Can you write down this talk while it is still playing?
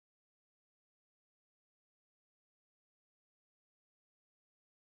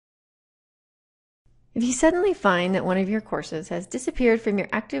If you suddenly find that one of your courses has disappeared from your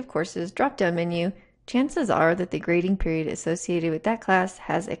active courses drop-down menu, chances are that the grading period associated with that class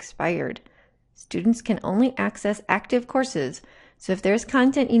has expired. Students can only access active courses, so if there's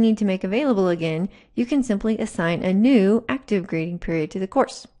content you need to make available again, you can simply assign a new active grading period to the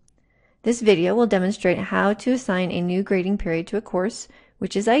course. This video will demonstrate how to assign a new grading period to a course,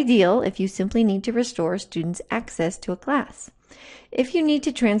 which is ideal if you simply need to restore students' access to a class. If you need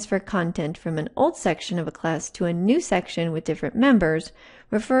to transfer content from an old section of a class to a new section with different members,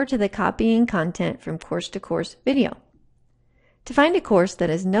 refer to the Copying Content from Course to Course video. To find a course that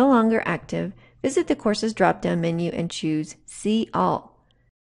is no longer active, visit the Courses drop-down menu and choose See All,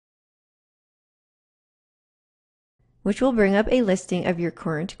 which will bring up a listing of your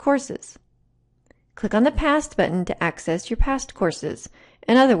current courses. Click on the Past button to access your past courses,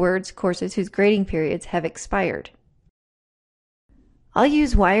 in other words, courses whose grading periods have expired. I'll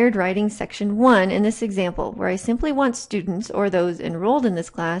use Wired Writing Section 1 in this example, where I simply want students, or those enrolled in this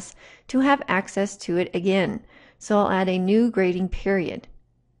class, to have access to it again, so I'll add a new grading period.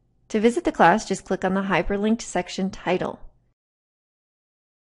 To visit the class, just click on the hyperlinked section title.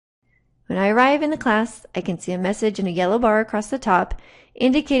 When I arrive in the class, I can see a message in a yellow bar across the top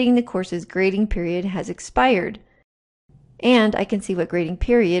indicating the course's grading period has expired, and I can see what grading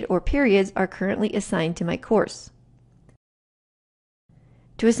period or periods are currently assigned to my course.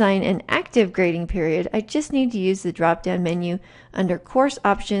 To assign an active grading period, I just need to use the drop-down menu under Course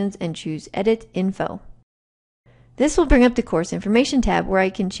Options and choose Edit Info. This will bring up the Course Information tab where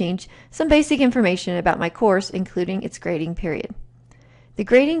I can change some basic information about my course, including its grading period. The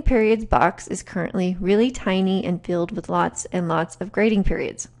Grading Periods box is currently really tiny and filled with lots and lots of grading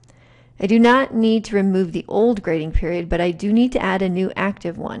periods. I do not need to remove the old grading period, but I do need to add a new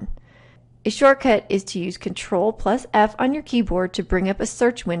active one. A shortcut is to use Ctrl+F on your keyboard to bring up a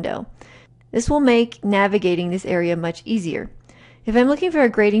search window. This will make navigating this area much easier. If I'm looking for a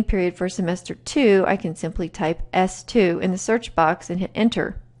grading period for semester 2, I can simply type S2 in the search box and hit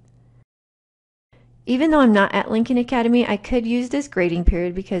enter. Even though I'm not at Lincoln Academy, I could use this grading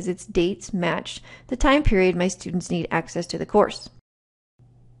period because its dates match the time period my students need access to the course.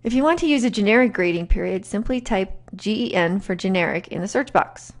 If you want to use a generic grading period, simply type GEN for generic in the search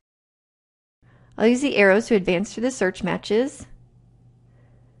box. I'll use the arrows to advance through the search matches,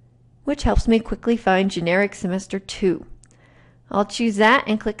 which helps me quickly find generic semester 2. I'll choose that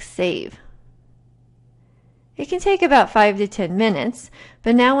and click Save. It can take about 5 to 10 minutes,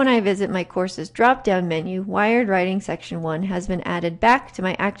 but now when I visit my courses drop-down menu, Wired Writing Section 1 has been added back to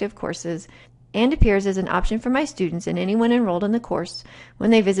my active courses and appears as an option for my students and anyone enrolled in the course when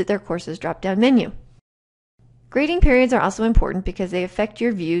they visit their courses drop-down menu. Grading periods are also important because they affect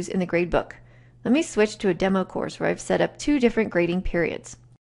your views in the gradebook. Let me switch to a demo course where I've set up 2 different grading periods.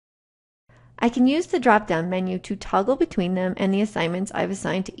 I can use the drop-down menu to toggle between them and the assignments I've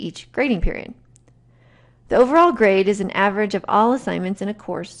assigned to each grading period. The overall grade is an average of all assignments in a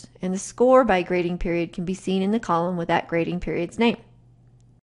course, and the score by grading period can be seen in the column with that grading period's name.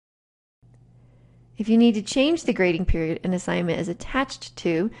 If you need to change the grading period an assignment is attached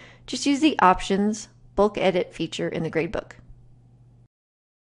to, just use the Options Bulk Edit feature in the gradebook.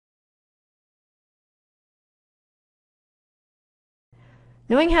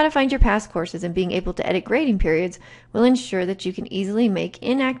 Knowing how to find your past courses and being able to edit grading periods will ensure that you can easily make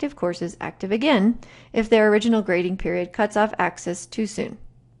inactive courses active again if their original grading period cuts off access too soon.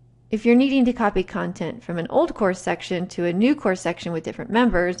 If you're needing to copy content from an old course section to a new course section with different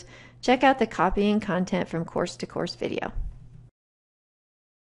members, check out the Copying Content from Course to Course video.